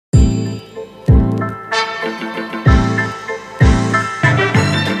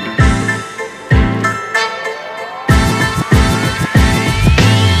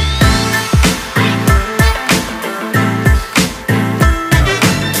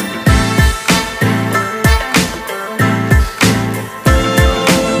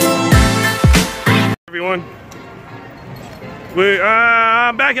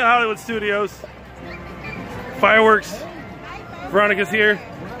I'm back at Hollywood Studios. Fireworks. Veronica's here.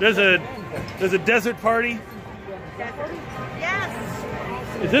 There's a desert party.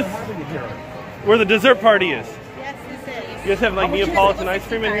 Yes. Is this where the dessert party is? Yes, this is. You guys have like Neapolitan ice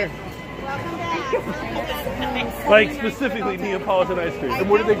cream in here? Welcome back. Like specifically Neapolitan ice cream. And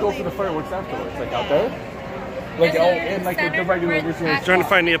where do they go for the fireworks afterwards? Like out there? Like in like the regular original. Trying to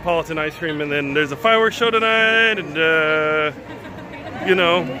find Neapolitan ice cream, and then there's a fireworks show tonight, and you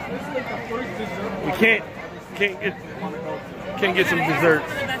know, we can't get some dessert.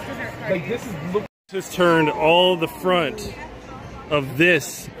 Like this is Just turned all the front of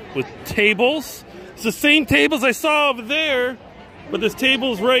this with tables. It's the same tables I saw over there, but this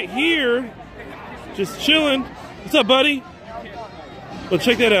table's right here, just chilling. What's up, buddy? Well,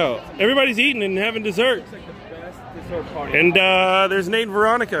 check that out. Everybody's eating and having dessert. And there's Nate and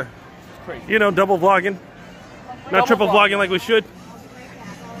Veronica. You know, double vlogging. Not triple vlogging like we should.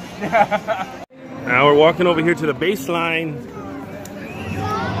 Now we're walking over here to the baseline.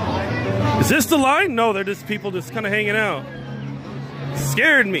 Is this the line? No, they're just people just kind of hanging out.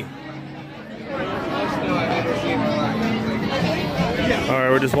 Scared me. Alright,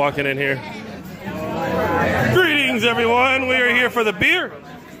 we're just walking in here. Greetings, everyone. We are here for the beer.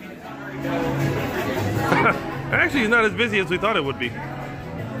 Actually, it's not as busy as we thought it would be.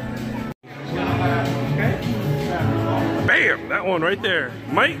 Bam! That one right there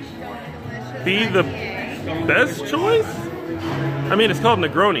might be the best choice. I mean, it's called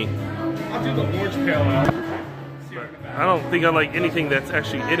Negroni. I'll do the orange pale ale. I don't think I like anything that's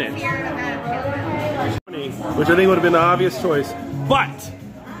actually in it. Which I think would have been the obvious choice. But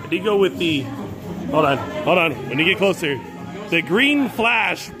I did go with the, hold on. When you get closer, the Green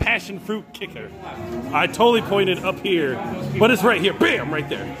Flash Passion Fruit Kicker. I totally pointed up here, but it's right here. Bam! Right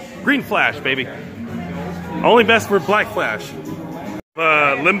there. Green Flash, baby. Only best for Black Flash.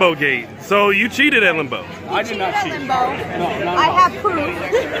 Limbo Gate. So you cheated at Limbo. I did not cheat. Limbo. I have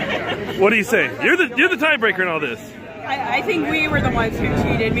proof. What do you say? You're the tiebreaker in all this. I think we were the ones who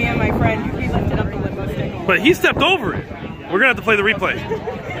cheated. Me and my friend, we lifted up the limbo stick. But he stepped over it. We're gonna have to play the replay.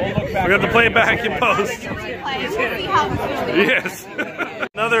 We're gonna have to play it back in post. Yes.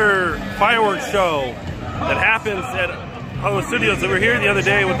 Another fireworks show that happens at Hollywood Studios. That were here the other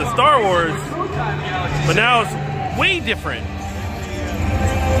day with the Star Wars, but now it's way different.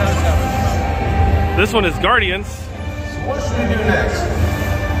 This one is Guardians. So what should we do next?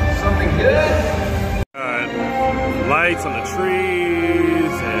 Something good? Lights on the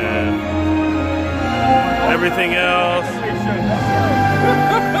trees and everything else.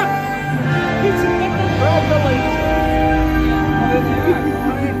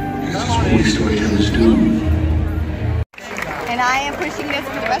 And I am pushing this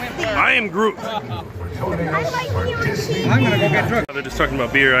for the rest of the year. I am Groot. I like you. I'm gonna go get drunk. They're just talking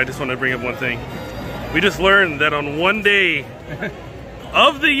about beer. I just want to bring up one thing. We just learned that on one day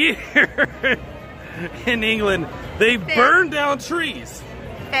of the year in England, they burn down trees.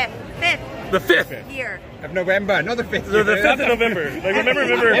 Fifth. The 5th Year. Of November, not the 5th. The 5th of November. Like remember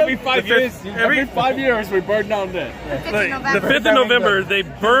Every 5 years. Every 5 years we burn down that. the 5th of November, they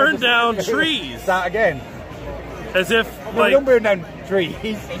burn down trees. Start again. As if No, like don't burn down trees.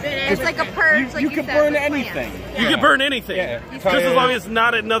 It's like a purge. You can burn anything. you can burn anything, Yeah. just as long as it's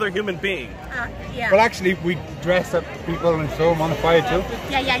not another human being. Yeah. Well, actually, we dress up people and throw them on the fire too.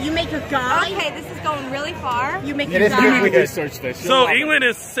 Yeah, you make a guy. Okay, this is going really far. You make a It is guy. good. We research this. So England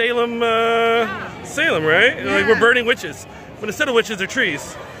is Salem, Salem, right? Yeah. Like we're burning witches, but instead of witches, they're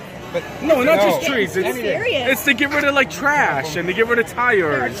trees. But No, not just trees. Serious. It's to get rid of like trash and to get rid of There are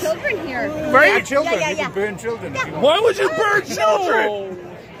tires. children here. right? Children. Yeah. You can burn children. if you want. Why would you burn children?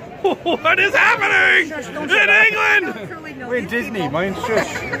 What is happening in England? We're in Disney. Mine's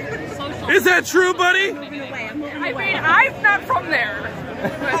shush. Is that true, buddy? I mean, I'm not from there.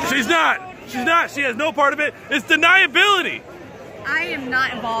 She's not. She has no part of it. It's deniability. I am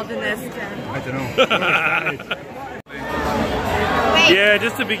not involved in this. I don't know. Wait. Yeah,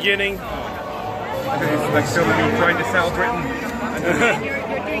 just the beginning. It's like still trying to sell Britain. You're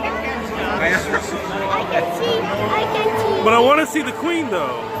doing a terrible job. I can see. But I want to see the Queen,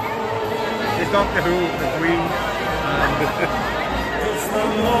 though. It's Doctor Who, the Queen.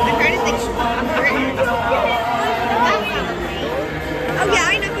 I'm trying to think. Oh yeah,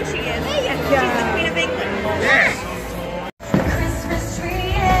 I know who she is. She's the Queen of England. Yes. Christmas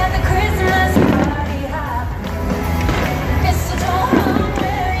tree and the Christmas party hop. Mistletoe hung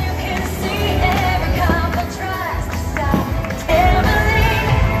where you can see every couple tries to stop. Emily,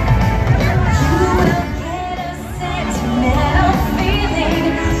 you will get a sentimental feeling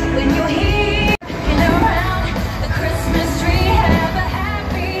when you hear around the Christmas tree.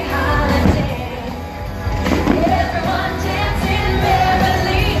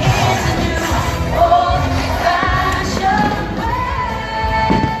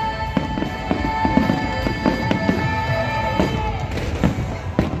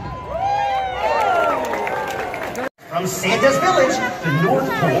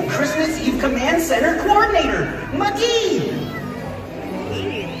 Morrow, Christmas Eve Command Center Coordinator, McGee.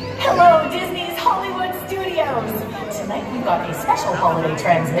 Hello, Disney's Hollywood Studios. Tonight we've got a special holiday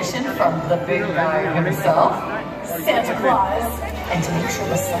transmission from the big guy himself, Santa Claus. And to make sure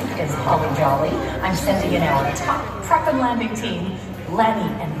the site is holly jolly, I'm sending in our top prep and landing team, Lenny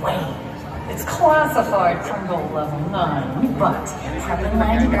and Wayne. It's classified Pringle level 9, but prep and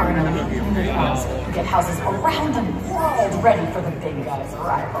landing are an elite unit of us who get houses around the world ready for the big guy's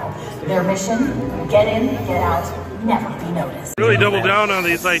arrival. Their mission, get in, get out, never be noticed. Really double down on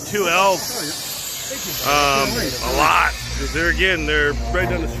these like 2 elves a lot. Because they're right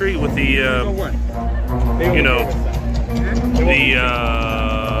down the street with the, you know, the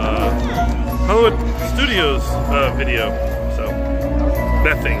Hollywood Studios video. So,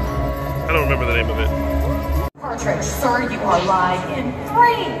 that thing. I don't remember the name of it. Partridge, sir, you are live in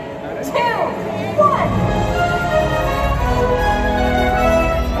 3, 2, 1.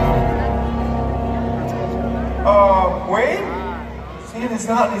 Wade? Santa's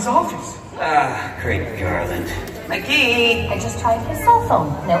not in his office. Ah, great Garland. McGee! I just tried his cell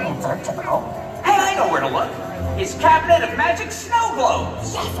phone. No answer, typical. Hey, I know where to look. His cabinet of magic snow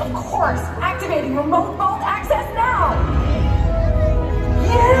globes. Yes, of course. Activating remote vault access now.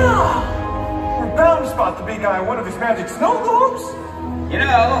 Yeah! We're bound to spot the big guy in one of his magic snow globes. You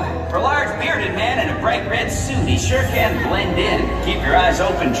know, for a large bearded man in a bright red suit, he sure can blend in. Keep your eyes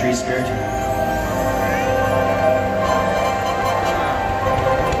open, tree skirt.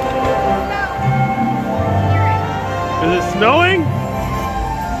 Is it snowing?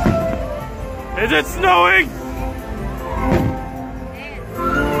 Is it snowing?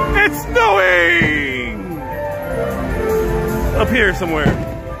 It's snowing! Up here somewhere.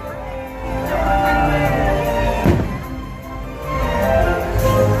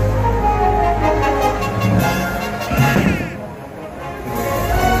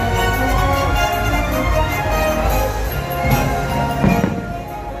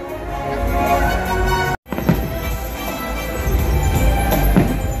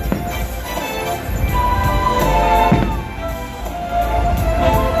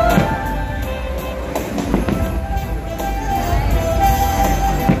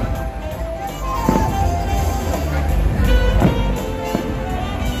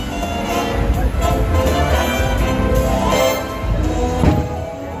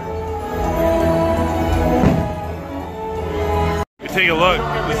 Take a look.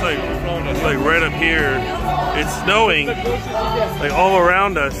 It's like right up here. It's snowing like all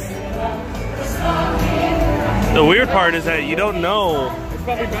around us. The weird part is that you don't know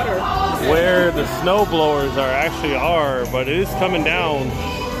where the snow blowers are, but it is coming down.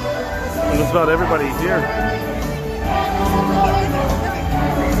 And just about everybody here.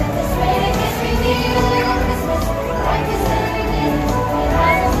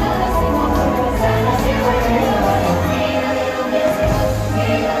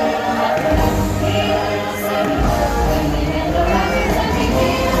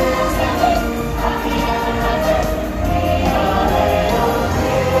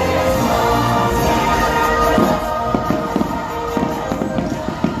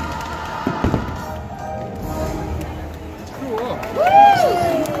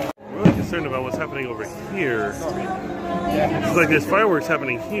 About what's happening over here. It's like there's fireworks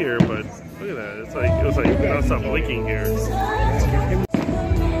happening here, but look at that. It's like it was like non-stop blinking here.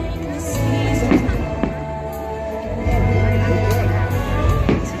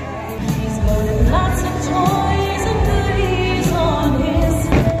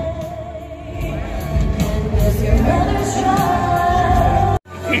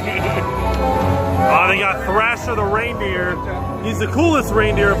 Oh, they got Thrasher the reindeer. He's the coolest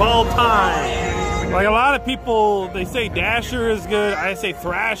reindeer of all time. Like a lot of people, they say Dasher is good. I say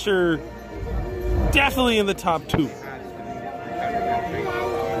Thrasher, definitely in the top 2.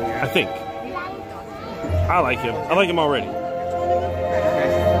 I think. I like him. I like him already.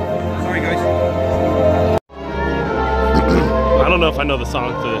 Sorry, guys. I don't know if I know the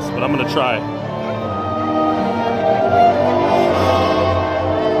song for this, but I'm gonna try.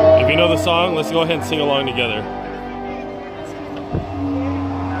 If you know the song, let's go ahead and sing along together.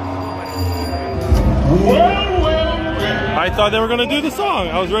 I thought they were gonna do the song.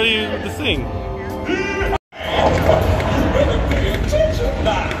 I was ready to sing.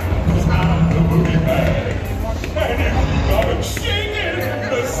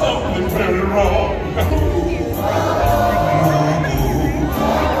 There's something very wrong.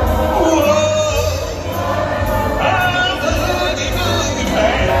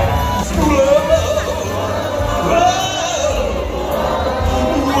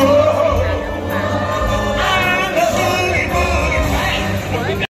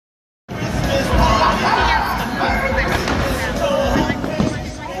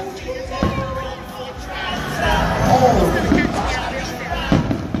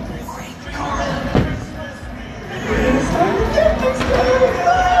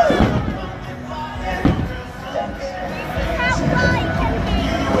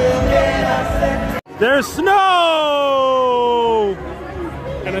 There's snow!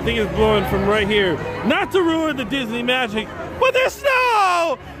 And I think it's blowing from right here. Not to ruin the Disney magic, but there's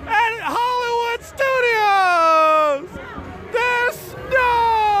snow at Hollywood Studios! There's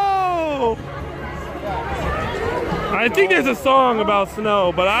snow! I think there's a song about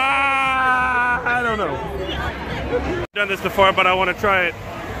snow, but I don't know. I've done this before, but I want to try it.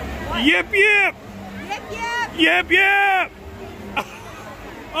 Yip, yip! Yep, yep. Yip, yip!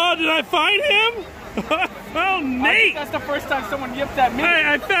 Oh, did I find him? I found Nate! That's the first time someone yipped at me.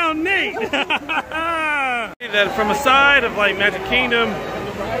 I found Nate! That from a side of like Magic Kingdom,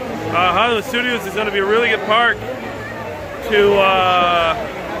 Hollywood Studios is going to be a really good park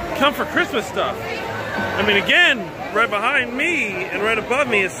to come for Christmas stuff. I mean, again, right behind me and right above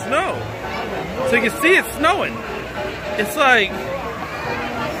me is snow. So you can see it's snowing. It's like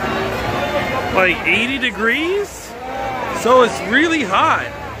 80 degrees. So it's really hot.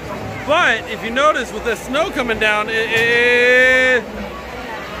 But if you notice with the snow coming down, and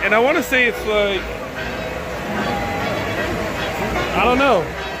I want to say it's like, I don't know.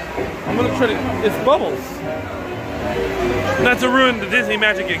 I'm going to try to, it's bubbles. Not to ruin the Disney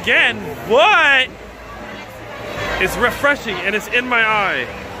magic again, but it's refreshing and it's in my eye.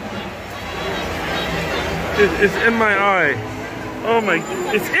 It's in my eye. Oh my,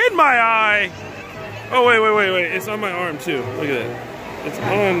 it's in my eye. Oh wait, it's on my arm too. Look at it. It's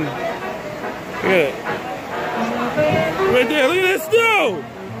on, look at it. Right there, look at that snow.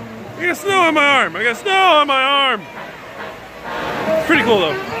 I got snow on my arm. I got snow on my arm. It's pretty cool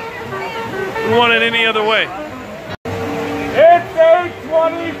though. Wouldn't want it any other way. It's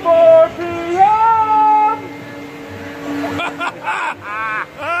 8:24 p.m.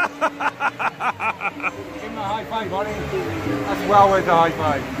 Give him a high five, buddy. That's well worth a high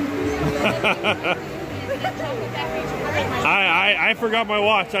five. I forgot my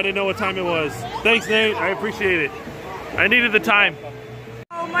watch. I didn't know what time it was. Thanks, Nate. I appreciate it. I needed the time.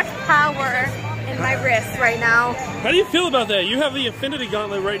 So much power in my wrist right now. How do you feel about that? You have the Infinity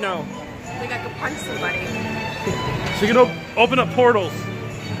Gauntlet right now. I think I could punch somebody. So you can open up portals.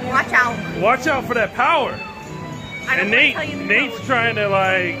 Watch out. Watch out for that power. And Nate's trying to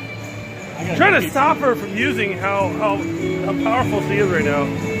trying to stop her from using how powerful she is right now.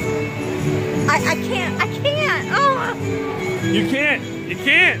 I can't. Oh. You can't.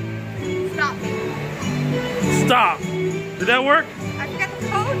 Stop. Stop. Did that work? I forgot the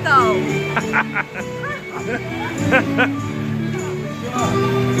code though.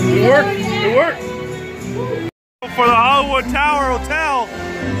 It worked. For the Hollywood Tower Hotel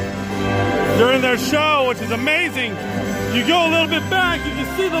during their show, which is amazing. You go a little bit back, you can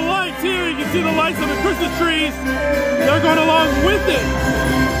see the lights here, you can see the lights on the Christmas trees. They're going along with it.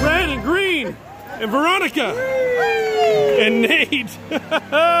 Red and green. And Veronica. And Nate.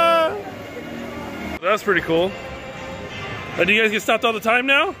 That's pretty cool. Do you guys get stopped all the time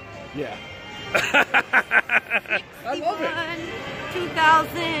now? Yeah. I love it.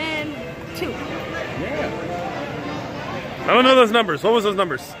 2002. I don't know those numbers. What was those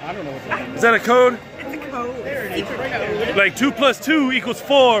numbers? I don't know what that is. Is that a code? It's a code. Secret code. Like 2 + 2 =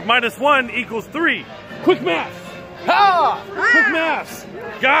 4, - 1 = 3. Quick math. Ha! Quick maths.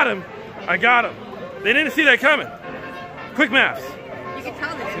 Got him. I got him. They didn't see that coming. Quick maths. You can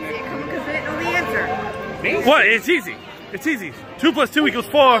tell they didn't see it coming because they didn't know the answer. What? It's easy. It's easy. 2 + 2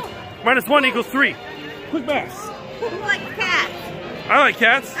 = 4, - 1 = 3. Quick maths. Who likes cats? I like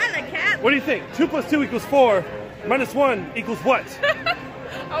cats. I like cats. What do you think? 2 + 2 = 4, - 1 = what?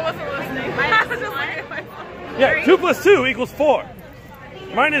 I wasn't listening. I was just looking at my phone. Yeah, 2 + 2 = 4.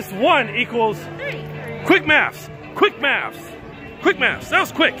 - 1 = quick maths. Quick maths. Quick maths. That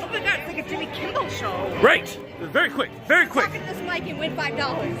was quick. Oh my god, it's like a Jimmy Kimmel show. Right. It was very quick. Very quick. Talk at this mic and win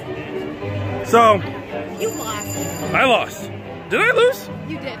 $5. So, You lost. I lost. Did I lose?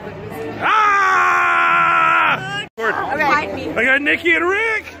 You did, but it was... Ah! Find me. I got Nikki and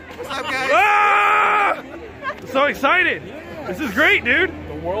Rick. What's up, guys? Ah! So excited. This is great, dude.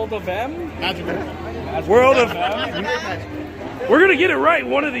 The world of M? Magical. World of... We're going to get it right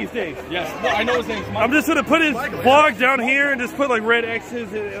one of these days. Yes. No, I know his name's Mike. I'm just going to put his vlog down here and just put like red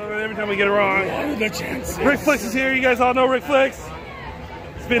X's every time we get it wrong. What are the chances? Rixflix is here. You guys all know Rixflix.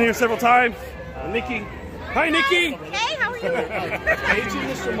 He's been here several times. And Nikki. Hi, Nikki. Hey, how are you? Pagey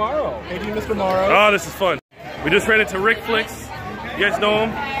Mr. Morrow. Pagey Mr. Morrow. Oh, this is fun. We just ran into Rixflix. You guys know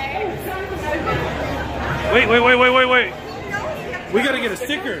him? Wait. We got to get a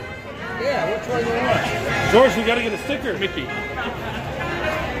sticker. Yeah, which one you want? George, we got to get a sticker. Mickey.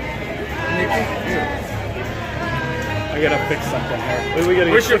 I gotta fix something here. Wait, we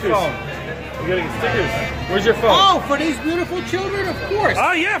gotta Where's get your stickers. phone? We're getting stickers. Where's your phone? Oh, for these beautiful children, of course.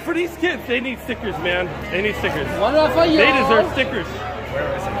 Oh yeah, for these kids, they need stickers, man. They need stickers. One for you. They deserve stickers.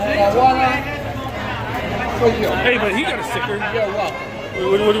 One for you. Hey, but he got a sticker. You're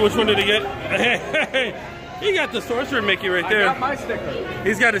welcome. Which one did he get? Hey, he got the Sorcerer Mickey right there. I got my sticker.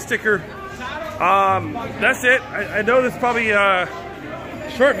 He's got a sticker. That's it. I know this is probably a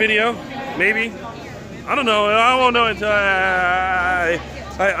short video, maybe. I don't know. I won't know until I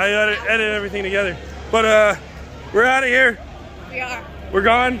edit everything together. But we're out of here. We are. We're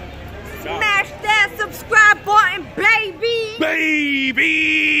gone. Smash that subscribe button, baby. Baby.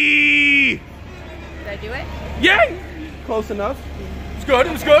 Did I do it? Yay! Close enough. It's good.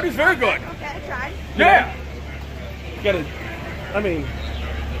 It's good. It's very good. Okay, I tried. Yeah. Gotta. I mean,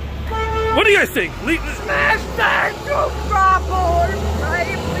 what do you guys think? Smash that subscribe button,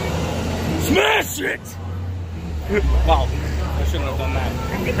 baby. Smash it! Wow. I shouldn't have done that.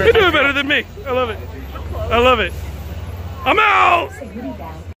 You're doing better than me. I love it. I love it. I'm out! Say goodie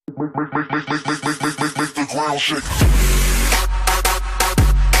bag. Make the ground shake.